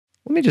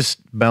Let me just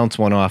bounce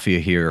one off you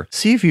here.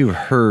 See if you've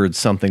heard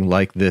something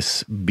like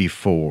this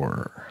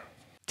before.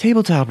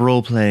 Tabletop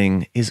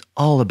role-playing is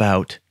all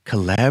about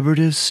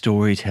collaborative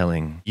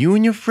storytelling. You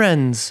and your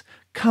friends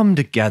come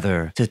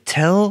together to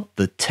tell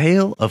the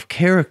tale of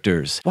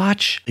characters.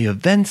 Watch the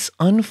events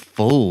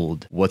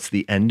unfold. What's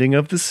the ending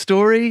of the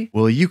story?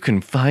 Well, you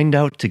can find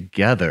out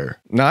together.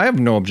 Now, I have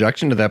no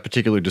objection to that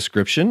particular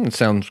description. It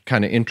sounds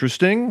kind of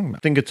interesting. I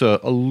think it's a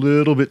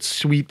little bit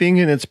sweeping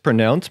in its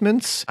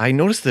pronouncements. I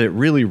noticed that it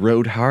really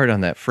rode hard on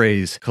that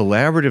phrase,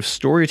 collaborative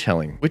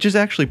storytelling, which is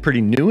actually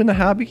pretty new in the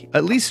hobby.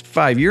 At least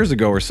 5 years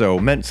ago or so,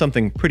 meant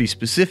something pretty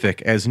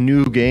specific as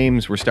new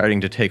games were starting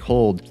to take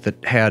hold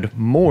that had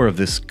more of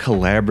this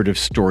collaborative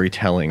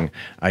storytelling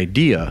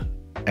idea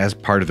as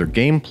part of their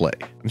gameplay.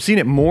 I'm seeing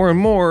it more and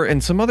more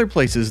in some other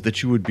places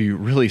that you would be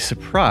really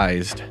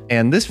surprised,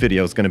 and this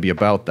video is going to be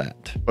about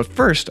that. But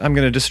first, I'm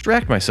going to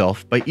distract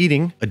myself by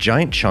eating a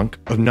giant chunk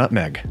of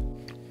nutmeg.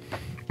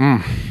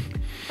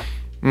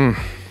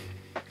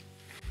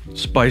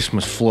 Spice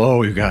must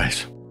flow, you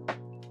guys.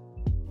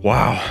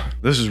 Wow,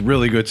 this is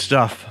really good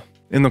stuff.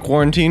 In the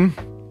quarantine,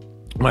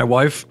 my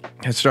wife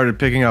has started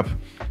picking up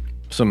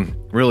some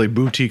really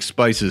boutique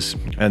spices,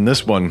 and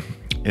this one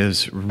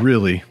is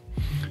really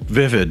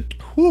vivid.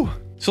 Whew.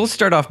 So let's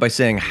start off by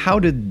saying, how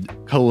did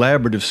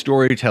collaborative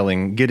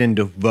storytelling get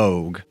into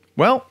vogue?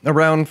 Well,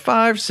 around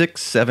 5,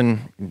 6,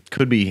 7,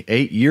 could be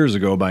 8 years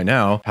ago by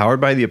now, Powered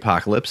by the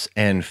Apocalypse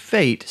and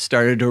Fate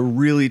started to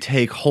really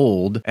take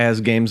hold as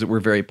games that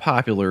were very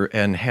popular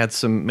and had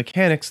some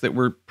mechanics that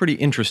were pretty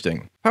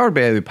interesting. Powered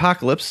by the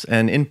Apocalypse,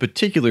 and in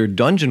particular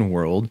Dungeon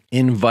World,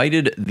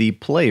 invited the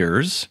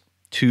players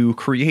to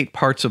create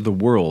parts of the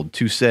world,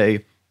 to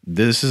say,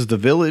 this is the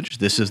village,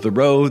 this is the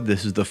road,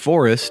 this is the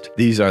forest,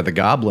 these are the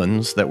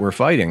goblins that we're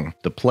fighting.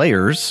 The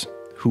players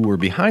who were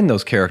behind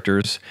those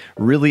characters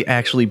really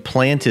actually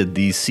planted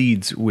these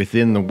seeds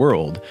within the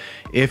world.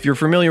 If you're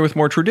familiar with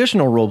more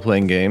traditional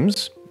role-playing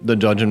games, the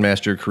Dungeon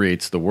Master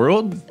creates the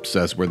world,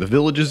 says where the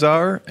villages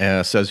are,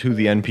 says who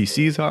the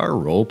NPCs are,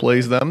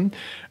 role-plays them,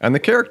 and the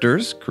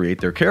characters create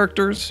their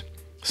characters,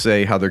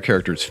 say how their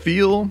characters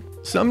feel,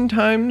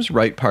 sometimes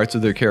write parts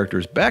of their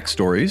characters'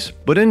 backstories,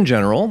 but in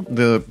general,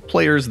 the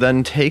players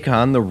then take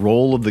on the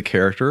role of the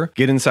character,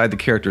 get inside the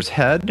character's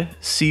head,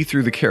 see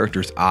through the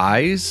character's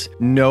eyes,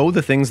 know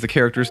the things the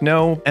characters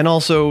know, and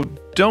also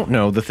don't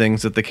know the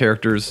things that the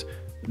characters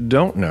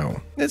don't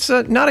know. It's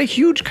not a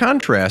huge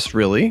contrast,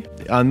 really.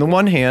 On the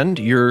one hand,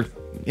 you're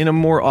in a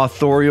more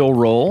authorial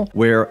role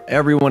where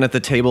everyone at the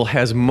table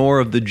has more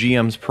of the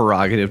GM's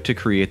prerogative to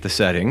create the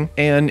setting,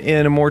 and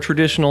in a more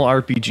traditional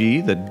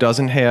RPG that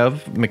doesn't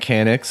have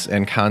mechanics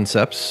and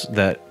concepts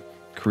that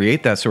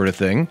create that sort of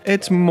thing,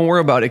 it's more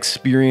about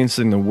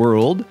experiencing the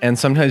world and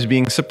sometimes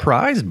being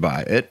surprised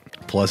by it,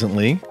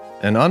 pleasantly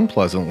and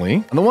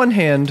unpleasantly. On the one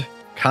hand,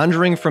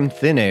 conjuring from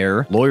thin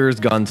air, lawyers,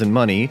 guns, and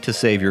money to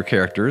save your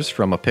characters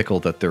from a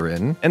pickle that they're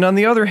in. And on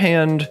the other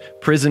hand,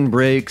 prison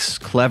breaks,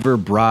 clever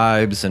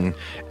bribes, and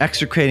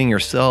extricating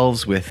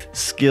yourselves with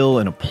skill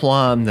and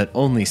aplomb that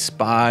only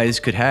spies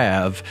could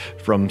have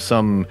from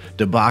some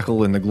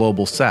debacle in the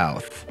global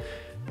south.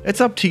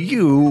 It's up to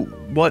you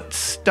what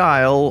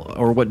style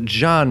or what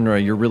genre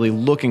you're really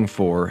looking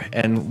for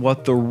and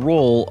what the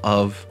role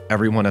of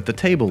everyone at the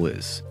table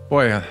is.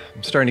 Boy,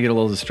 I'm starting to get a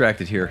little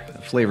distracted here.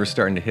 The flavor's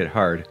starting to hit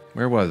hard.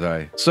 Where was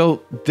I?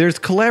 So there's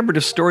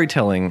collaborative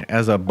storytelling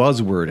as a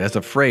buzzword, as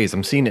a phrase.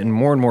 I'm seeing it in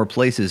more and more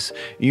places.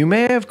 You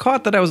may have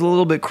caught that I was a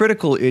little bit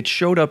critical. It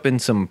showed up in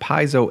some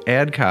Paizo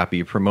ad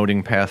copy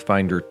promoting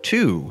Pathfinder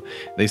 2.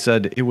 They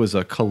said it was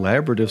a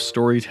collaborative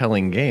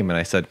storytelling game, and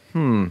I said,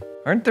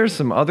 aren't there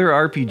some other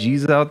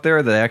RPGs out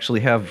there that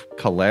actually have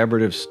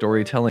collaborative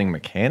storytelling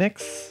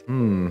mechanics?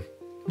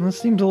 That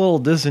seems a little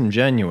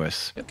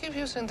disingenuous. You keep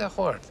using the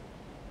word.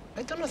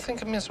 I don't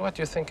think it means what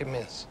you think it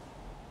means.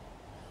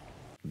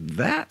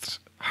 That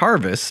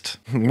harvest,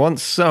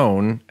 once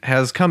sown,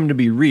 has come to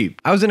be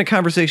reaped. I was in a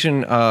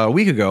conversation a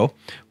week ago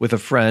with a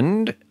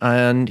friend,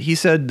 and he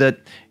said that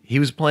he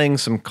was playing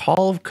some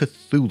Call of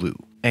Cthulhu,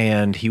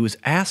 and he was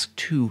asked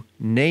to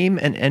name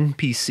an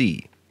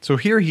NPC. So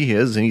here he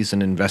is, and he's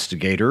an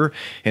investigator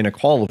in a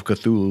Call of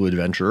Cthulhu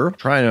adventure,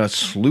 trying to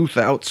sleuth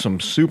out some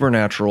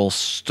supernatural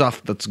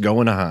stuff that's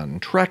going on,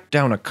 track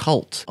down a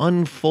cult,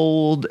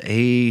 unfold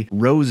a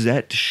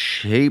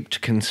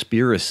rosette-shaped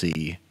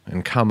conspiracy,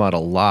 and come out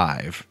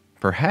alive.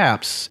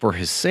 Perhaps for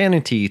his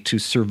sanity to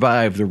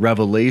survive the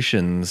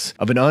revelations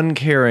of an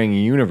uncaring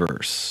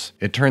universe.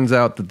 It turns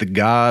out that the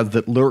gods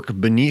that lurk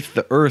beneath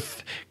the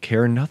earth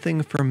care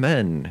nothing for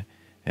men,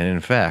 and in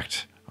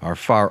fact, are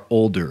far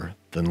older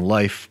than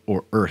life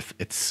or Earth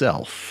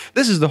itself.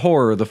 This is the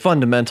horror, the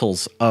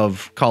fundamentals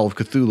of Call of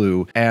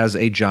Cthulhu as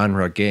a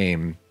genre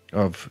game.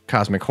 of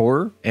cosmic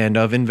horror, and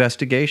of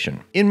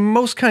investigation. In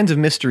most kinds of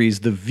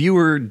mysteries, the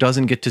viewer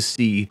doesn't get to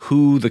see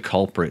who the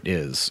culprit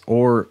is,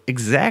 or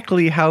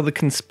exactly how the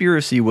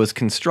conspiracy was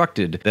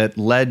constructed that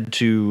led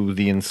to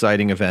the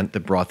inciting event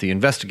that brought the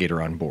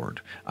investigator on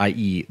board,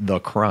 i.e. the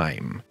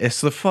crime.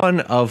 It's the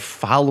fun of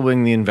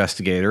following the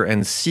investigator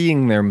and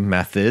seeing their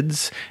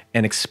methods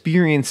and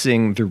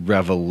experiencing the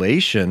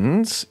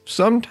revelations,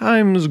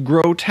 sometimes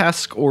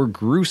grotesque or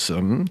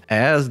gruesome,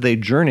 as they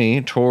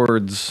journey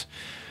towards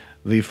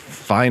the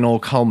final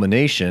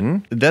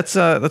culmination. That's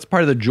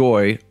part of the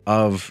joy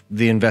of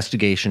the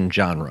investigation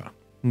genre.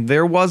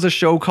 There was a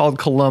show called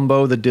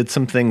Columbo that did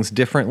some things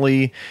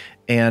differently,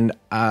 and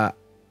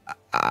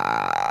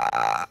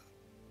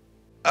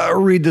I'll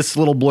read this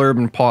little blurb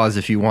and pause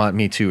if you want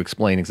me to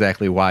explain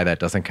exactly why that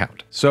doesn't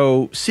count.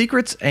 So,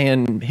 secrets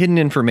and hidden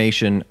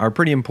information are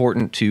pretty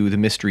important to the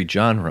mystery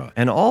genre.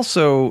 And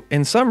also,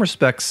 in some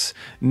respects,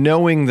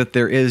 knowing that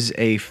there is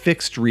a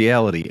fixed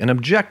reality, an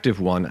objective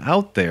one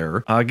out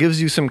there,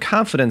 gives you some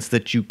confidence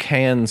that you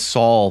can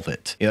solve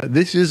it. You know,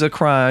 this is a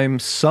crime,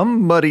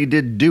 somebody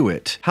did do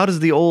it. How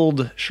does the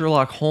old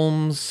Sherlock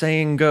Holmes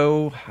saying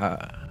go?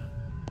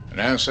 An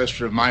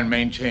ancestor of mine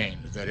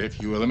maintained that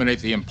if you eliminate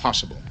the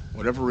impossible,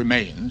 whatever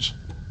remains,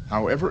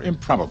 however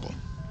improbable,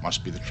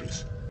 must be the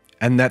truth.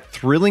 And that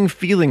thrilling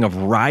feeling of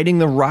riding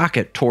the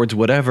rocket towards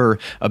whatever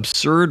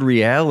absurd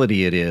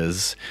reality it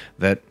is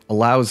that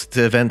allows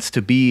the events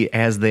to be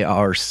as they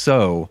are,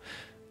 so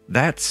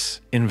that's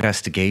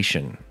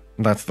investigation.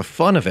 That's the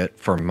fun of it,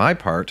 for my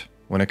part,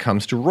 when it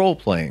comes to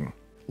role-playing.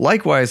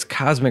 Likewise,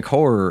 cosmic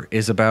horror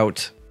is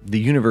about the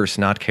universe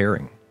not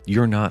caring.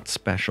 You're not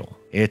special.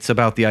 It's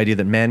about the idea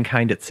that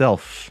mankind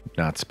itself,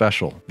 not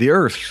special. The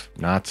Earth,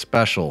 not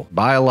special.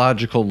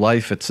 Biological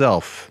life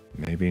itself,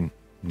 maybe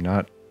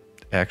not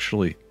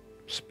actually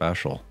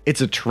special.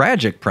 It's a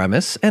tragic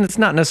premise, and it's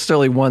not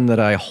necessarily one that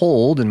I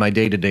hold in my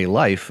day-to-day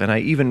life, and I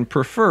even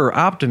prefer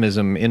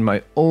optimism in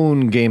my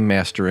own game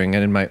mastering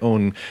and in my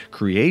own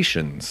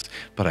creations.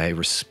 But I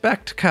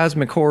respect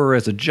cosmic horror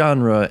as a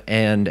genre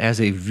and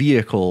as a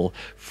vehicle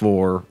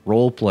for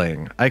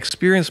role-playing. I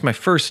experienced my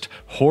first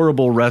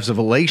horrible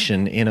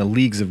revelation in a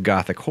Leagues of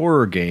Gothic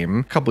horror game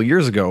a couple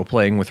years ago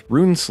playing with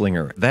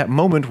Runeslinger. That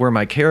moment where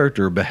my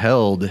character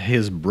beheld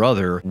his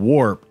brother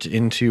warped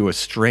into a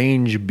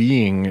strange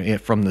being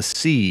from the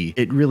sea,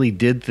 it really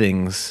did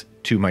things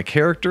to my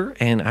character,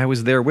 and I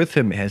was there with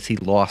him as he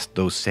lost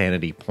those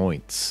sanity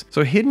points.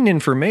 So hidden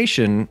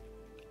information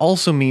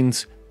also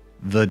means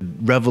the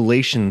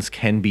revelations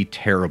can be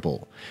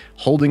terrible.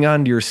 Holding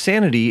on to your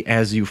sanity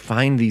as you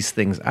find these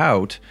things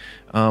out,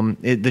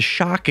 the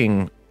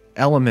shocking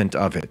element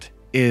of it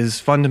is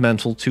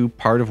fundamental to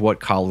part of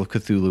what Call of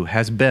Cthulhu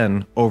has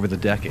been over the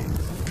decades.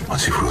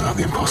 Once you've ruled out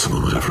the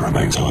impossible, whatever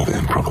remains, however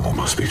improbable,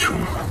 must be true.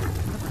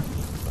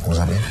 Was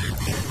that it?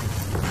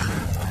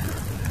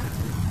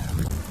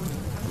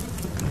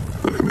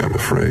 I'm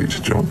afraid,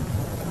 John.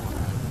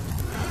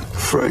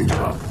 Afraid.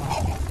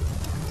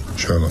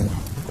 Sherlock.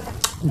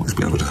 Always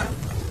been able to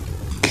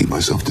keep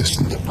myself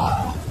distant.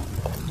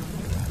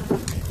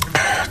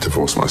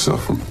 Divorce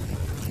myself from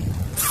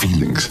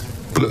feelings.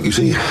 But look, you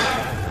see,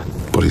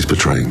 body's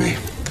betraying me.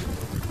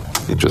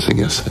 Interesting,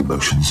 yes,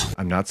 emotions.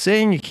 I'm not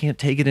saying you can't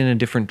take it in a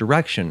different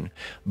direction,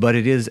 but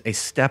it is a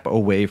step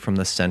away from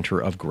the center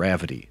of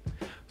gravity.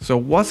 So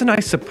wasn't I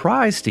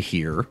surprised to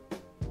hear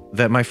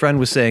that my friend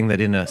was saying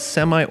that in a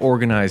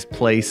semi-organized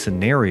play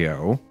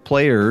scenario,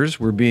 players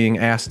were being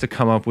asked to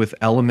come up with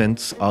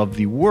elements of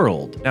the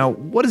world. Now,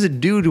 what does it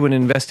do to an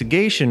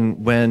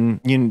investigation when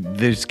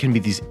there can be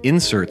these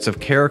inserts of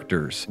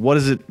characters? What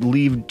does it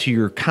leave to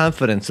your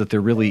confidence that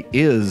there really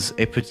is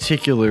a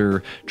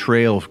particular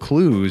trail of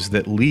clues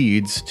that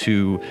leads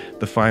to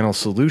the final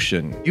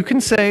solution? You can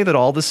say that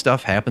all this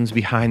stuff happens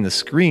behind the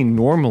screen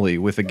normally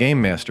with a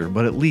game master,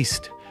 but at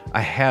least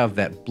I have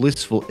that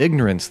blissful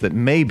ignorance that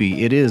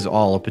maybe it is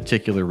all a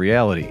particular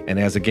reality. And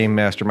as a game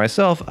master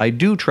myself, I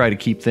do try to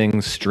keep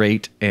things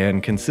straight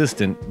and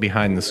consistent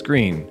behind the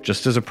screen,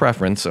 just as a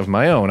preference of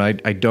my own.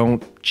 I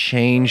don't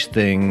change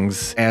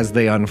things as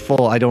they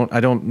unfold. I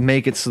don't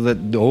make it so that,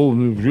 oh,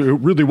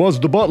 it really was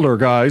the butler,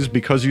 guys,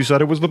 because you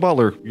said it was the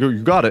butler. You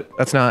got it.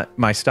 That's not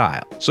my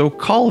style. So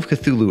Call of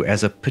Cthulhu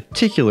as a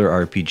particular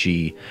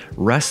RPG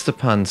rests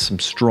upon some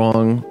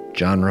strong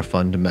genre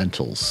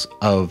fundamentals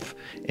of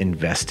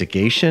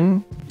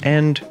investigation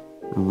and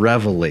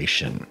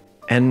revelation.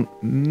 And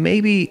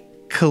maybe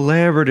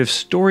collaborative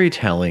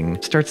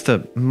storytelling starts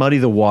to muddy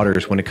the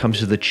waters when it comes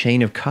to the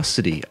chain of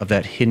custody of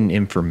that hidden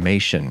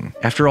information.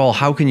 After all,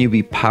 how can you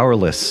be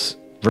powerless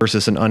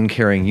versus an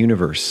uncaring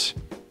universe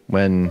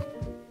when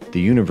the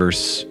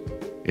universe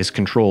is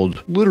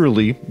controlled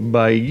literally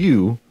by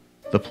you,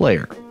 the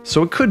player?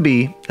 So it could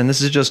be, and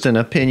this is just an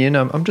opinion,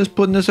 I'm just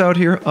putting this out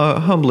here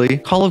humbly,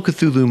 Call of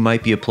Cthulhu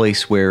might be a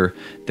place where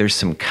there's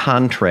some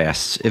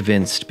contrasts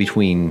evinced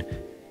between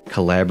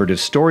collaborative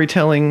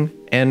storytelling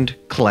and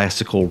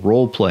classical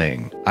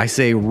role-playing. I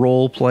say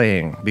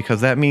role-playing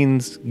because that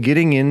means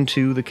getting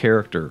into the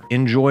character,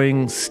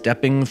 enjoying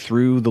stepping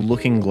through the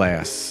looking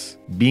glass,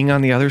 being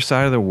on the other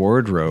side of the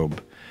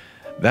wardrobe.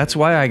 That's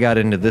why I got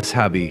into this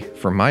hobby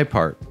for my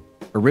part.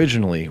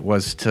 Originally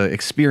was to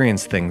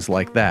experience things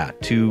like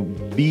that, to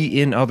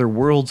be in other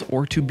worlds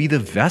or to be the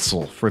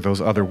vessel for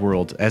those other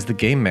worlds as the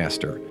game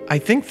master. I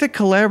think that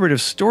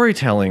collaborative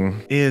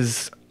storytelling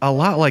is a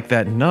lot like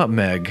that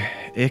nutmeg.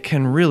 It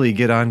can really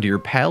get onto your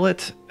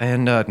palate,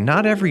 and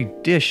not every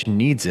dish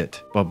needs it,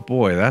 but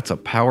boy, that's a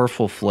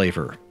powerful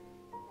flavor.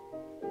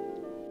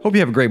 Hope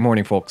you have a great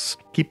morning, folks.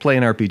 Keep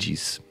playing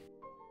RPGs.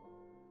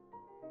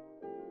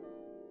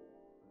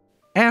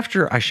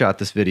 After I shot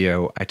this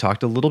video, I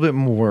talked a little bit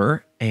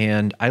more,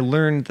 and I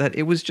learned that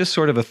it was just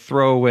sort of a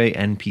throwaway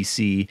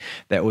NPC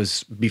that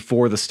was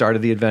before the start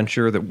of the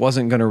adventure that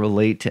wasn't going to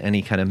relate to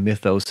any kind of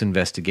mythos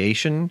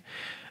investigation.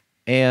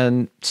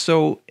 And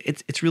so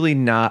it's really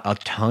not a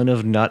ton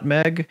of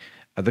nutmeg.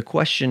 The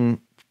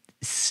question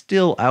is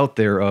still out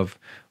there of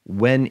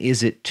when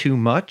is it too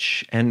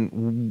much?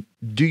 And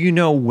do you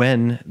know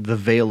when the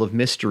veil of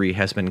mystery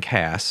has been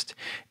cast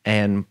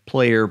and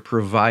player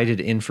provided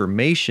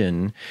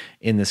information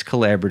in this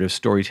collaborative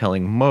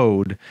storytelling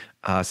mode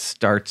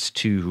starts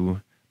to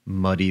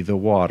muddy the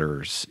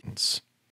waters?